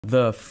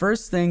The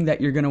first thing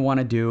that you're gonna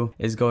wanna do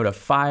is go to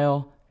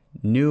File,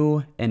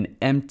 New, and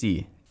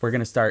Empty. We're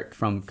gonna start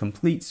from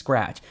complete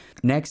scratch.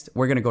 Next,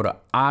 we're gonna go to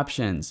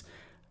Options,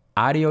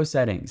 Audio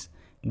Settings.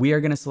 We are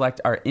gonna select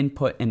our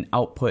input and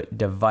output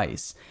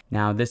device.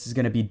 Now, this is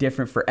gonna be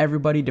different for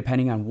everybody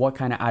depending on what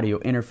kind of audio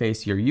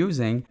interface you're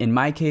using. In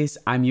my case,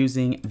 I'm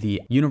using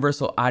the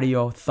Universal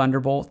Audio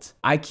Thunderbolt.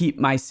 I keep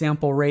my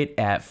sample rate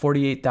at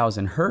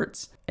 48,000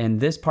 Hertz. And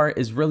this part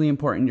is really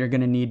important. You're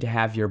gonna need to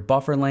have your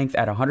buffer length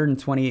at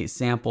 128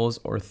 samples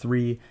or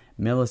 3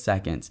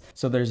 milliseconds.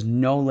 So there's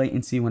no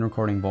latency when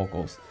recording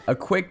vocals. A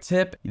quick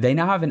tip, they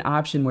now have an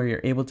option where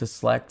you're able to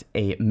select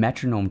a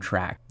metronome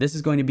track. This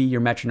is going to be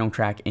your metronome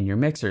track in your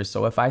mixer.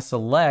 So if I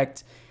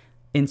select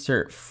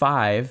insert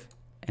 5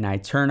 and I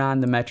turn on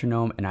the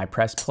metronome and I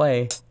press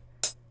play,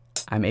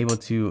 I'm able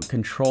to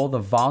control the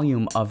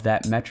volume of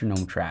that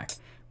metronome track,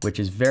 which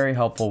is very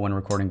helpful when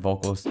recording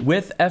vocals.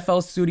 With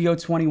FL Studio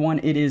 21,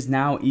 it is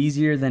now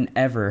easier than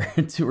ever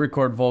to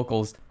record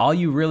vocals. All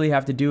you really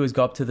have to do is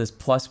go up to this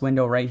plus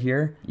window right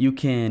here. You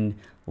can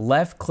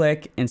left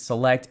click and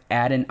select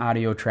add an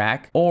audio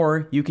track,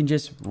 or you can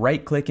just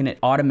right click and it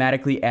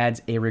automatically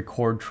adds a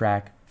record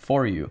track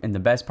for you. And the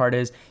best part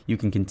is you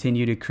can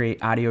continue to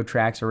create audio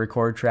tracks or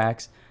record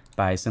tracks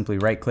by simply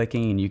right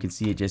clicking, and you can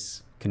see it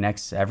just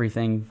connects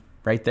everything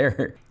right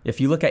there. If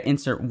you look at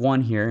insert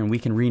 1 here, and we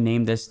can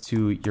rename this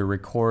to your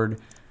record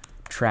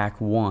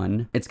track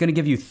 1, it's going to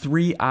give you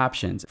 3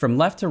 options. From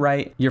left to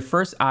right, your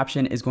first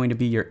option is going to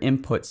be your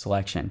input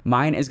selection.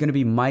 Mine is going to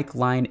be mic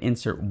line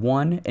insert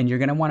 1, and you're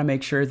going to want to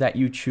make sure that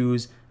you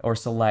choose or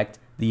select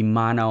the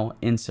mono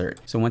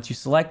insert. So once you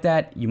select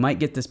that, you might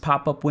get this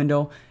pop-up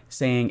window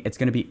saying it's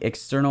going to be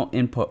external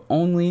input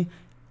only.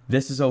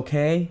 This is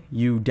okay.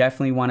 You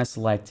definitely want to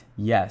select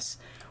yes.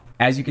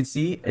 As you can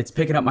see, it's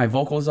picking up my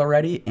vocals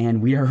already,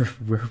 and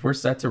we're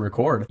set to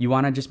record. You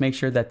wanna just make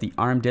sure that the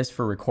ARM disc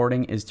for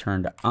recording is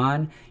turned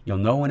on. You'll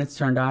know when it's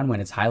turned on when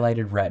it's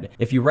highlighted red.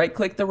 If you right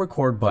click the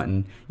record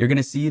button, you're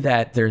gonna see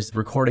that there's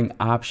recording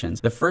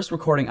options. The first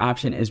recording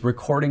option is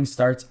recording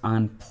starts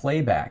on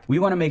playback. We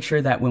wanna make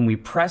sure that when we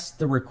press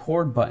the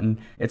record button,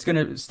 it's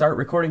gonna start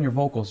recording your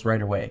vocals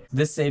right away.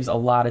 This saves a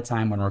lot of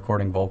time when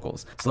recording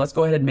vocals. So let's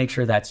go ahead and make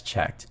sure that's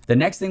checked. The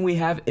next thing we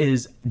have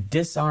is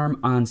disarm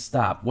on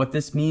stop. What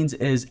this means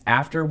is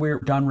after we're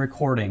done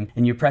recording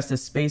and you press the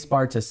space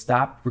bar to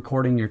stop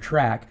recording your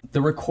track,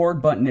 the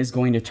record button is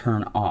going to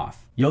turn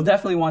off. You'll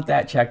definitely want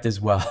that checked as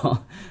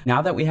well.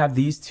 Now that we have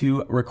these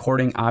 2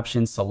 recording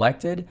options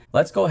selected,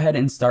 let's go ahead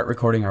and start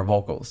recording our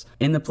vocals.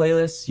 In the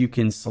playlist, you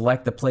can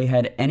select the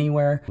playhead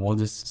anywhere. We'll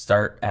just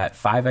start at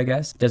 5, I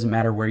guess. Doesn't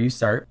matter where you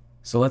start.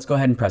 So let's go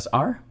ahead and press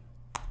R.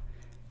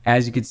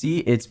 As you can see,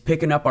 it's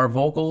picking up our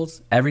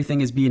vocals.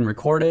 Everything is being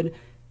recorded,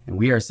 and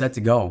we are set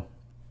to go.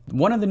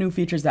 One of the new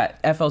features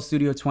that FL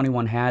Studio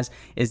 21 has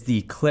is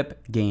the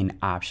clip gain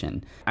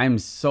option. I'm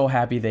so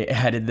happy they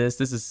added this.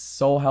 This is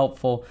so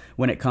helpful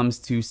when it comes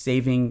to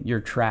saving your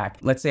track.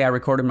 Let's say I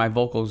recorded my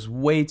vocals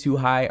way too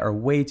high or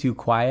way too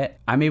quiet.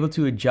 I'm able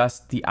to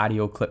adjust the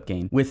audio clip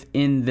gain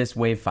within this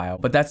WAV file.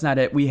 But that's not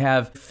it. We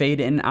have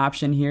fade in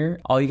option here.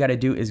 All you got to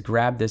do is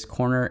grab this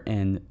corner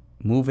and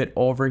move it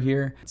over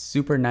here. It's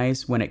super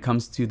nice when it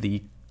comes to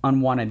the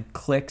unwanted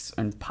clicks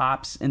and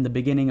pops in the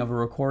beginning of a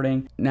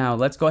recording. Now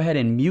let's go ahead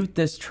and mute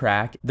this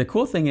track. The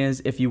cool thing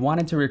is if you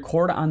wanted to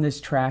record on this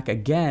track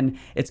again,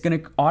 it's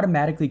going to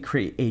automatically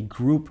create a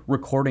group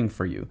recording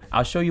for you.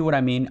 I'll show you what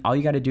I mean. All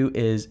you got to do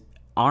is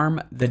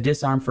arm the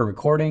disarm for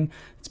recording.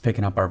 It's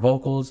picking up our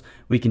vocals.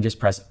 We can just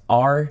press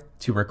R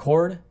to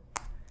record.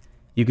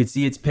 You can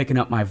see it's picking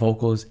up my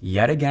vocals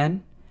yet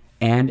again,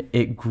 and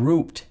it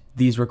grouped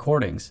these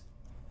recordings.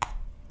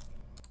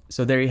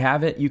 So there you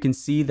have it. You can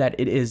see that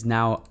it is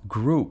now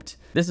grouped.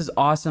 This is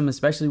awesome,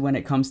 especially when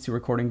it comes to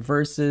recording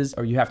verses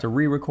or you have to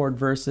re-record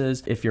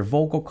verses. If you're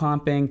vocal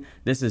comping,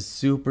 this is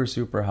super,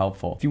 super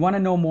helpful. If you want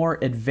to know more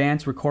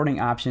advanced recording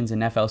options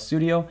in FL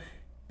Studio,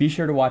 be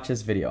sure to watch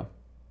this video.